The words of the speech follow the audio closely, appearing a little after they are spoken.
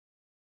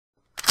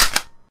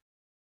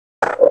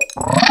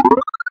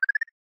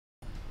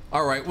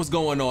Alright, what's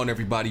going on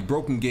everybody?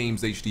 Broken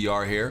Games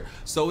HDR here.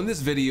 So in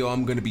this video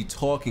I'm going to be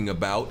talking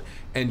about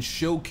and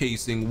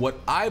showcasing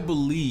what I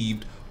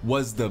believed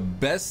was the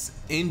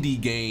best indie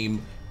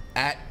game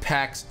at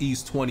PAX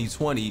East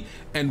 2020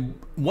 and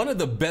one of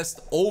the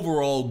best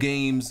overall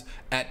games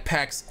at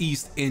PAX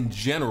East in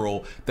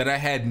general that I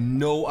had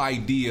no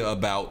idea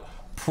about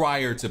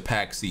prior to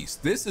PAX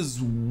East. This is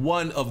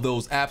one of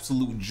those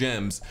absolute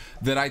gems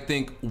that I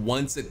think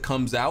once it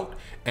comes out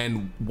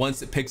and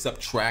once it picks up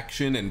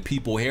traction and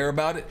people hear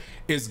about it,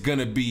 is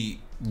gonna be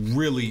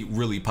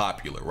really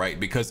popular, right?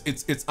 Because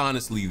it's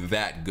honestly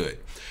that good.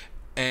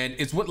 And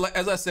it's what,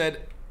 as I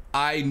said,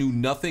 I knew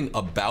nothing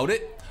about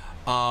it.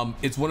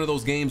 It's one of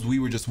those games we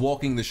were just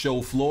walking the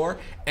show floor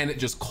and it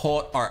just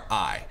caught our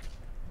eye.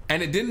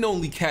 And it didn't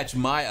only catch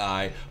my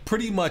eye,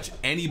 pretty much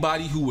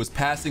anybody who was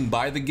passing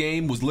by the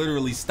game was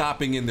literally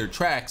stopping in their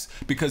tracks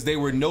because they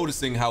were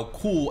noticing how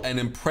cool and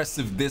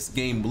impressive this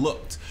game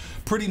looked.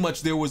 Pretty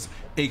much there was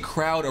a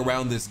crowd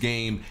around this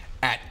game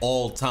at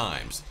all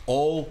times.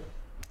 All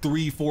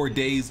 3-4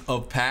 days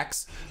of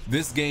PAX,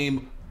 this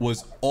game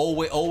was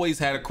always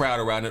had a crowd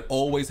around it,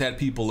 always had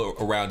people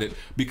around it,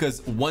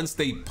 because once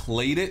they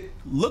played it,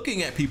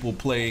 looking at people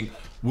playing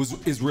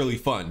is really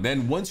fun.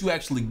 Then once you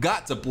actually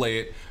got to play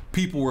it,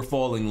 people were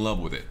falling in love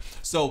with it.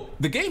 So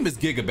the game is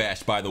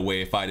Gigabash, by the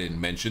way, if I didn't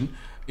mention,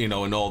 you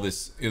know, in all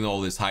this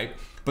hype.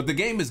 But the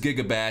game is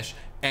Gigabash,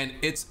 and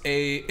it's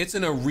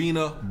an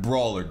arena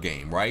brawler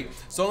game, right?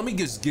 So let me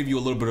just give you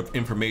a little bit of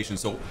information.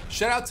 So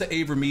shout out to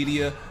Ava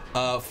Media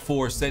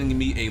for sending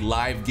me a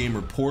live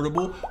gamer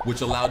portable,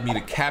 which allowed me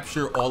to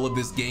capture all of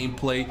this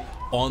gameplay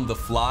on the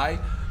fly.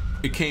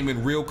 It came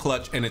in real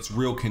clutch and it's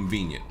real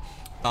convenient.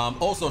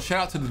 Also, shout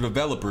out to the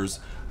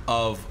developers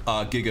of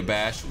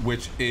Gigabash,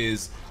 which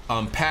is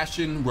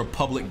Passion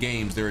Republic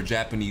Games. They're a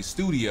Japanese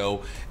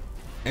studio,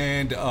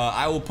 and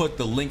I will put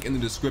the link in the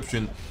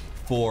description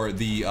for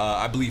the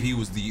I believe he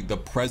was the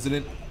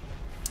president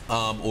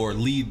or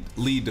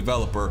lead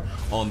developer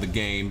on the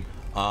game.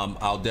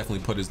 I'll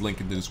definitely put his link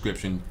in the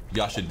description.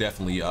 Y'all should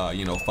definitely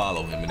you know,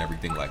 follow him and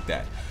everything like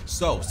that.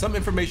 So some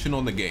information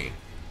on the game.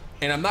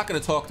 And I'm not going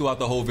to talk throughout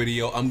the whole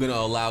video. I'm going to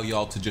allow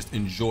y'all to just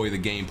enjoy the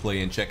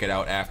gameplay and check it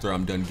out after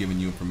I'm done giving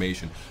you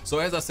information. So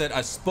as I said,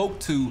 I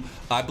spoke to,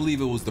 I believe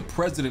it was the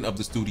president of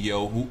the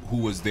studio who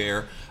was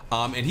there.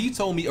 And he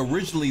told me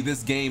originally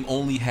this game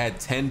only had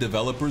 10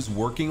 developers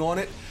working on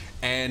it.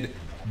 And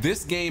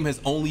this game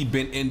has only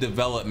been in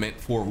development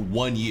for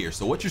 1 year.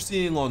 So what you're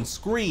seeing on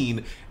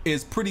screen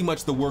is pretty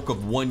much the work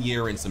of 1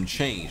 year and some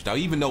change. Now,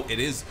 even though it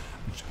is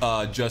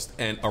just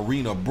an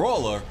arena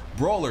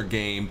brawler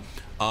game,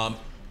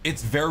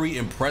 it's very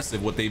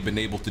impressive what they've been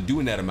able to do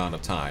in that amount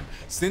of time.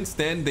 Since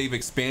then, they've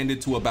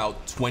expanded to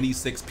about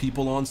 26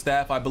 people on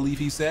staff, I believe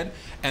he said.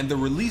 And the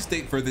release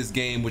date for this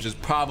game, which is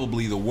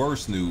probably the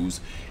worst news,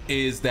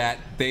 is that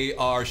they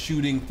are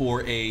shooting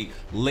for a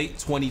late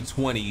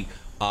 2020,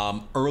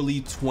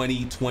 early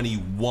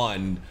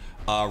 2021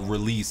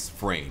 release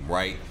frame,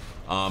 right?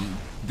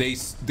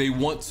 They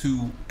want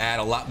to add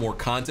a lot more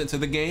content to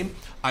the game.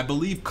 I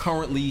believe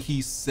currently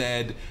he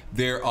said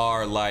there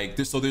are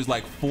there's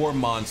like 4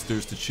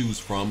 monsters to choose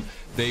from.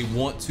 They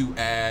want to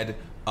add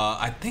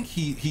I think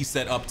he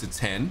said up to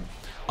 10.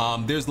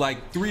 There's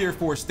like 3 or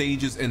 4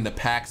 stages in the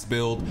PAX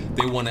build.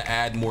 They want to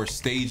add more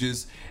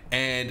stages,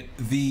 and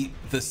the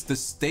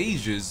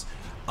stages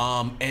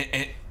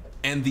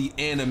and the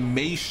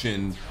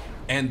animation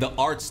and the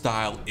art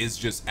style is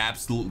just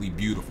absolutely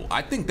beautiful.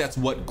 I think that's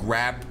what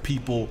grabbed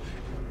people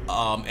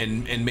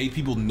and made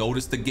people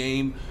notice the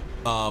game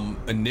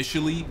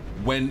initially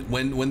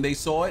when they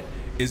saw it,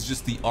 is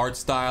just the art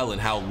style and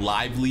how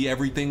lively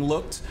everything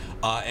looked,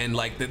 and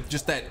like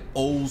just that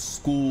old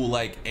school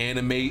like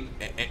animated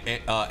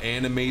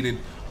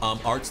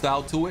art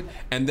style to it.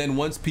 And then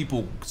once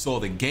people saw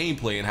the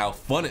gameplay and how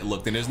fun it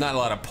looked, and there's not a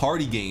lot of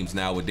party games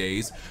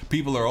nowadays,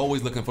 people are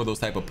always looking for those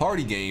type of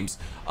party games,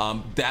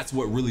 that's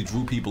what really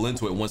drew people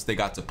into it once they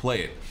got to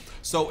play it.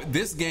 So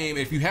this game,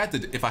 if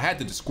I had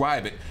to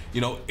describe it,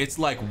 you know, it's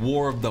like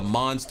War of the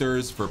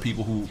Monsters for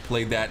people who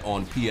played that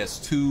on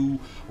PS2,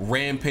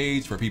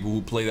 Rampage for people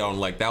who played that on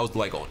that was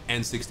like on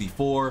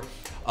N64.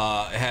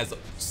 It has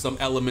some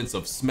elements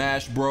of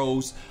Smash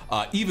Bros,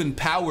 even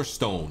Power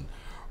Stone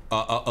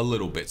a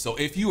little bit. So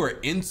if you are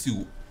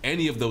into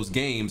any of those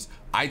games,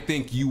 I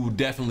think you will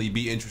definitely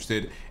be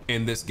interested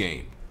in this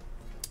game.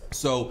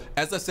 So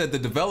as I said, the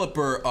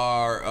developers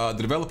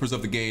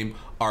of the game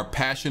are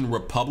Passion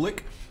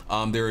Republic.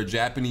 They're a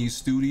Japanese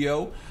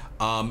studio,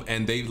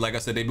 and like I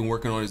said, they've been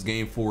working on this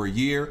game for a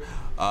year.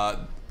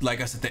 Like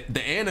I said,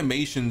 the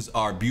animations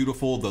are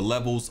beautiful. The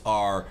levels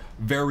are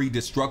very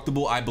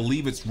destructible. I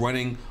believe it's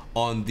running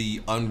on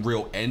the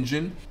Unreal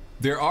Engine.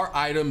 There are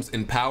items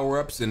and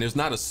power-ups, and there's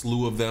not a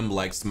slew of them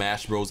like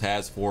Smash Bros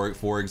has,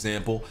 for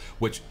example,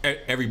 which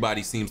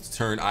everybody seems to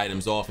turn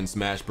items off in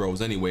Smash Bros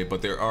anyway.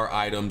 But there are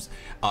items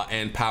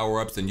and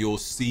power-ups, and you'll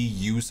see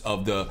use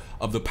of the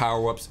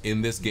power-ups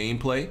in this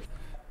gameplay.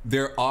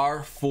 there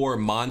are 4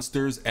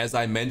 monsters, as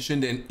I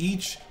mentioned, and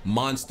each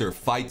monster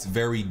fights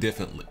very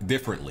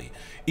differently.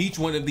 Each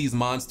one of these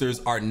monsters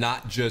are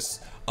not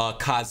just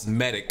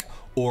cosmetic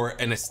or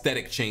an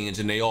aesthetic change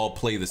and they all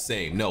play the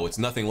same. No, it's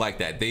nothing like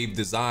that. They've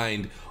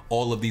designed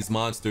all of these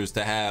monsters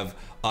to have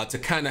to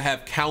kind of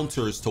have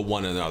counters to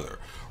one another,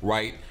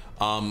 right?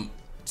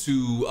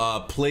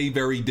 To play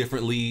very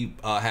differently,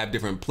 have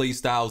different play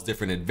styles,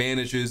 different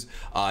advantages,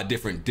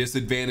 different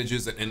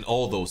disadvantages, and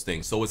all those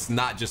things. So it's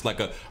not just like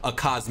a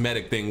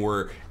cosmetic thing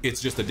where it's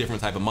just a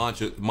different type of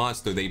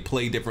monster. They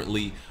play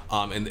differently,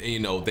 and you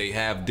know, they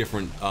have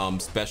different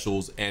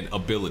specials and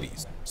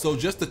abilities. So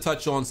just to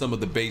touch on some of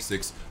the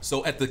basics,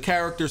 so at the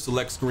character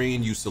select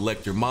screen, you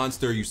select your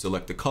monster, you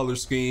select the color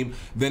scheme,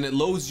 then it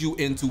loads you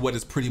into what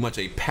is pretty much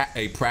a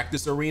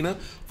practice arena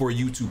for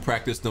you to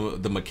practice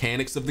the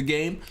mechanics of the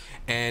game.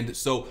 And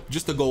so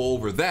just to go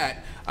over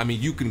that, I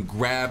mean, you can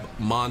grab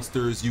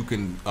monsters, you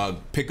can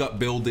pick up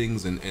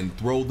buildings and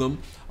throw them.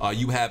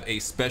 You have a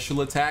special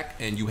attack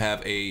and you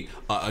have a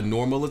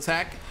normal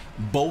attack.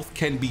 Both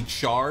can be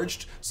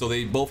charged, so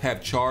they both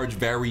have charge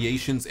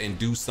variations and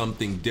do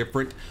something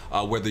different,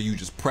 whether you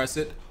just press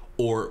it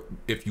or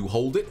if you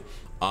hold it.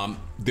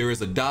 There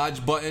is a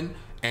dodge button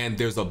and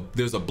there's a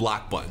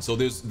block button. So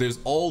there's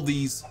all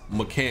these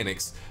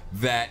mechanics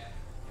that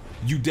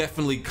you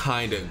definitely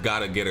kind of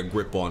gotta get a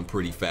grip on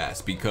pretty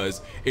fast,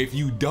 because if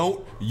you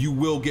don't, you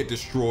will get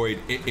destroyed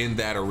in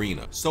that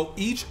arena. So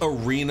each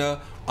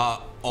arena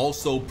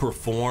also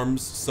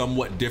performs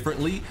somewhat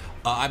differently.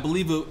 I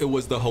believe it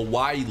was the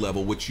Hawaii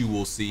level, which you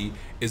will see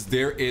is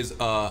there is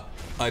an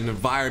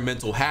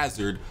environmental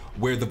hazard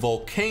where the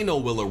volcano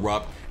will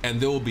erupt and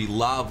there will be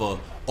lava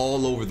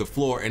all over the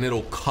floor and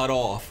it'll cut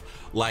off,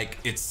 like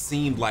it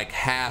seemed like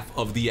half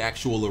of the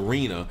actual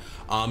arena.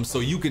 So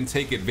you can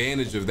take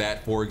advantage of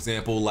that, for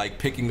example, like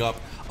picking up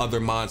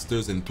other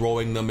monsters and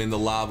throwing them in the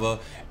lava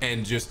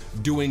and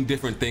just doing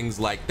different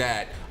things like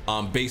that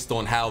based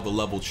on how the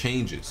level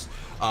changes.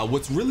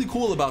 What's really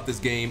cool about this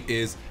game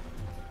is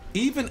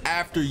even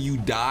after you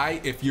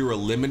die, if you're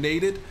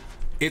eliminated,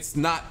 it's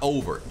not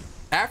over.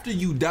 After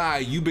you die,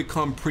 you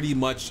become pretty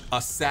much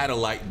a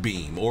satellite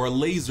beam or a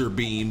laser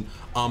beam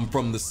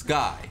from the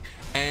sky.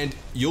 And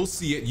you'll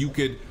see it, you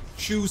could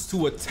choose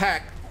to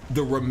attack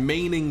the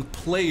remaining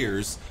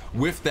players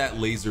with that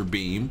laser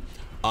beam.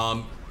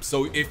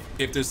 So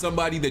if there's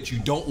somebody that you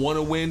don't want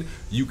to win,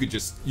 you could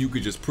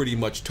just pretty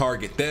much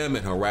target them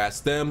and harass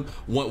them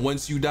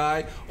once you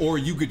die, or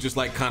you could just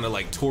like kind of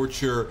like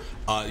torture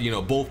you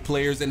know, both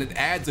players, and it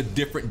adds a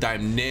different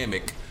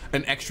dynamic,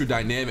 an extra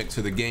dynamic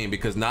to the game,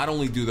 because not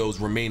only do those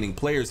remaining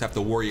players have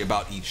to worry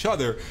about each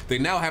other, they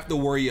now have to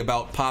worry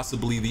about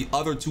possibly the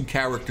other 2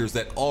 characters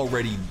that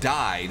already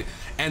died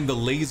and the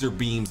laser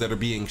beams that are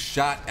being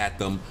shot at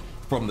them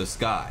from the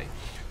sky.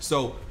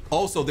 So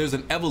also there's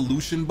an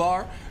evolution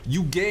bar.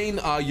 You gain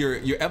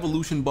your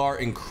evolution bar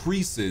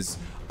increases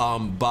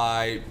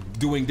by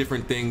doing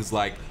different things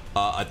like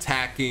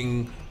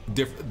attacking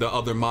the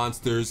other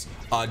monsters,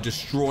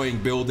 destroying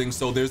buildings.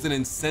 So there's an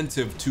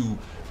incentive to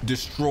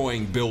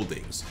destroying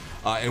buildings.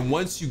 And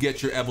once you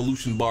get your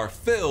evolution bar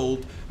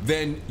filled,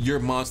 then your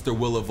monster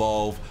will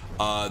evolve.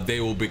 They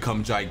will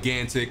become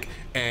gigantic,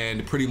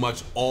 and pretty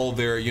much all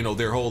their, you know,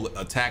 their whole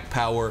attack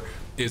power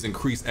is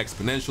increased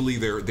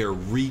exponentially, their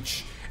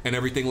reach and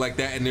everything like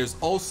that. And there's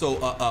also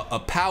a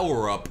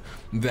power-up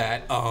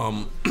that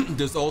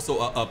there's also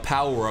a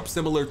power-up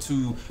similar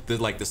to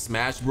the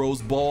Smash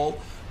Bros ball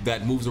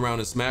that moves around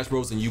in Smash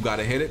Bros and you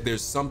gotta hit it.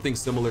 There's something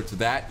similar to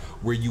that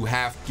where you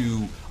have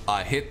to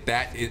hit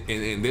that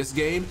in this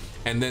game,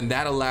 and then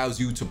that allows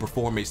you to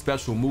perform a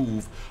special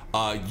move.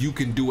 You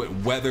can do it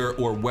whether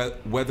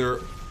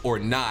or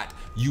not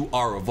you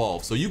are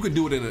evolved. So you can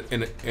do it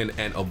in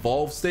an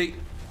evolved state,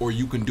 or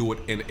you can do it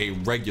in a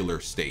regular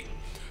state.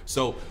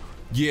 So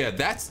yeah,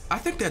 I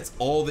think that's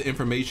all the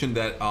information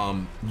that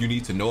you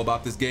need to know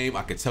about this game.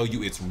 I could tell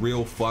you it's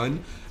real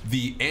fun.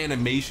 The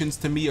animations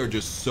to me are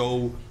just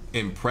so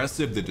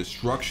impressive. The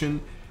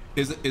destruction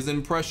is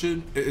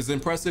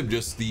impressive.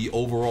 Just the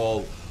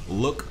overall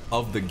look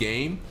of the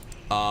game.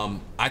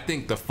 I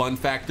think the fun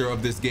factor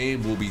of this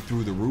game will be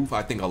through the roof.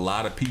 I think a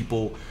lot of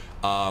people,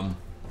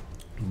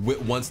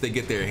 once they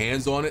get their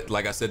hands on it,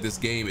 like I said, this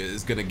game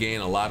is going to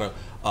gain a lot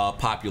of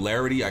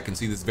popularity. I can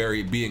see this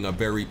being a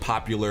very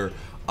popular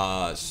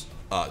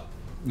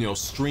you know,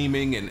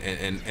 streaming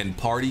and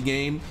party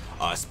game,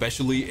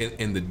 especially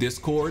in the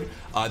Discord.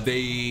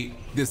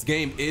 This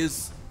game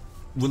is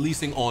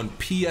releasing on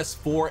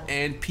PS4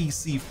 and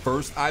PC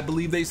first, I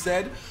believe they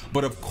said.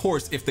 But of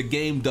course, if the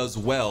game does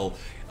well,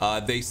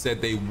 they said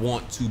they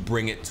want to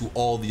bring it to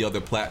all the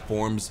other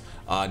platforms,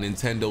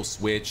 Nintendo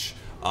Switch,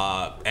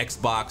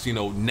 Xbox, you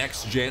know,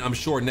 next gen. I'm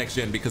sure next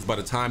gen, because by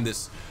the time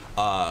this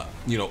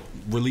you know,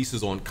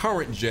 releases on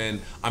current gen,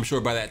 I'm sure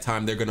by that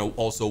time they're gonna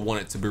also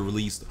want it to be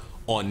released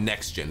on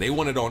next gen. They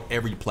want it on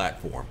every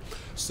platform.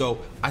 So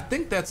I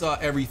think that's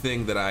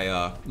everything that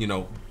I you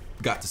know,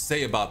 got to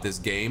say about this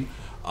game.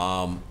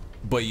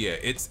 But yeah,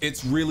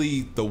 it's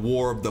really the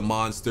War of the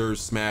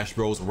Monsters, Smash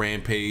Bros,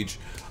 Rampage.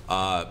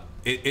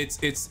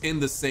 it's in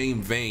the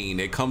same vein.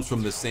 It comes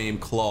from the same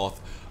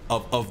cloth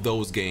of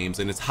those games,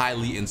 and it's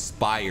highly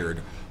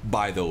inspired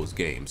by those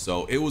games.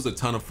 So it was a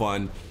ton of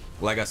fun.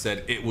 Like I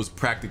said, it was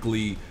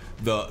practically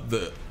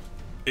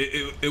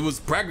it was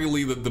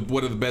practically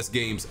one of the best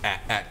games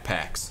at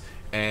PAX,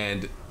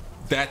 and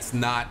that's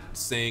not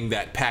saying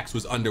that PAX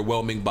was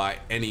underwhelming by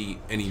any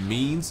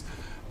means.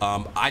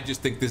 I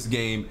just think this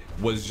game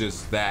was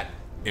just that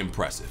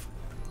impressive.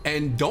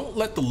 And don't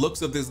let the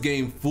looks of this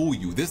game fool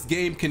you. This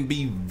game can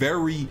be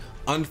very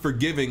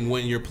unforgiving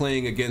when you're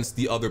playing against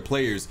the other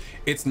players.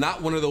 It's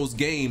not one of those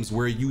games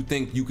where you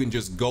think you can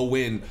just go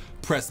in,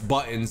 press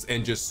buttons,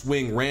 and just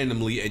swing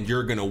randomly and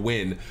you're gonna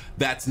win.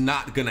 That's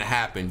not gonna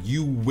happen.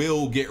 You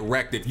will get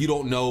wrecked if you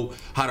don't know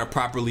how to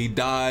properly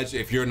dodge,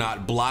 if you're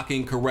not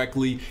blocking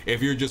correctly,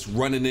 if you're just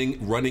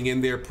running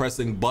in there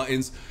pressing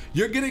buttons.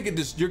 You're gonna get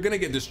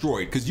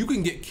destroyed, because you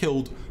can get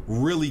killed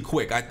really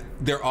quick.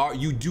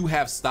 You do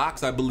have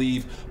stocks. I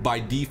believe by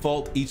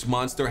default each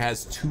monster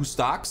has 2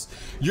 stocks.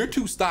 Your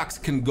 2 stocks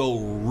can go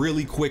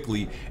really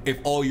quickly if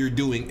all you're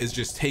doing is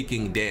just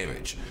taking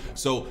damage.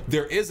 So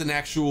there is an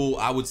actual,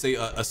 I would say,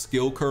 a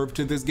skill curve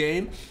to this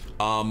game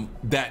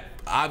that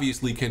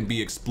obviously can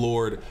be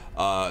explored,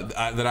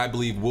 that I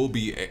believe will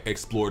be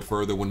explored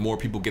further when more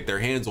people get their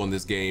hands on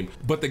this game.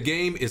 But the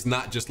game is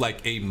not just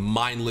like a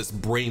mindless,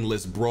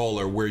 brainless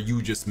brawler where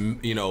you just,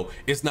 you know,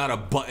 it's not a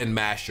button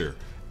masher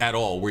at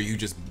all, where you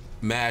just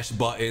mash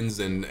buttons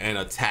and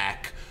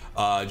attack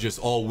just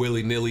all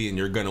willy-nilly and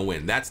you're gonna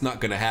win. That's not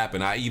gonna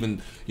happen. I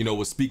even, you know,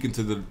 was speaking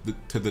to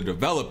the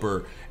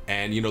developer,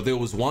 and you know, there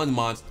was one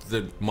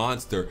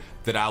monster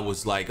that I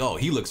was like, oh,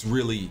 he looks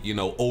really, you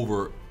know,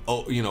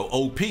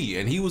 OP,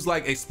 and he was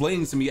like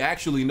explaining to me,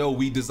 actually no,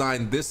 we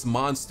designed this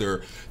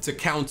monster to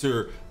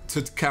counter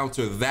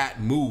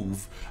that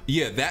move.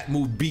 Yeah, that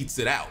move beats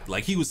it out.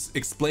 Like, he was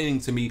explaining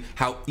to me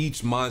how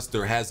each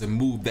monster has a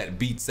move that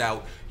beats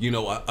out, you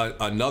know,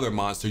 another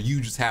monster.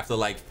 You just have to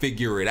like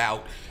figure it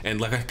out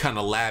and like kind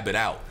of lab it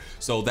out.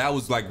 So that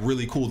was like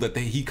really cool that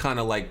he kind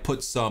of like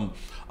put some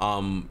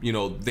you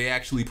know, they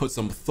actually put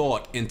some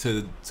thought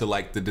into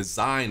like the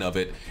design of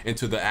it,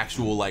 into the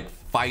actual like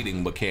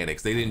fighting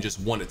mechanics. They didn't just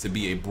want it to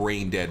be a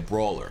brain dead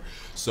brawler.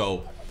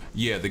 So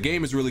yeah, the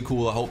game is really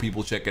cool. I hope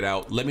people check it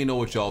out. Let me know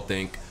what y'all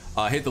think.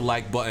 Hit the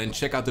like button.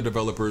 Check out the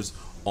developers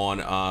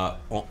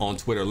on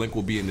Twitter. Link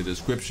will be in the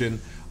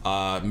description.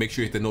 Make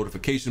sure you hit the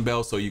notification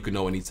bell so you can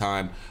know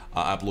anytime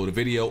I upload a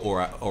video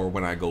or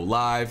when I go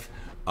live.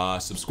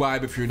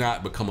 Subscribe if you're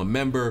not. Become a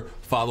member.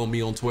 Follow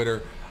me on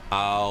Twitter.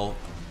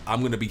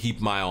 I'm gonna be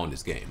keeping my eye on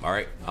this game. All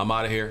right, I'm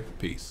out of here.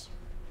 Peace.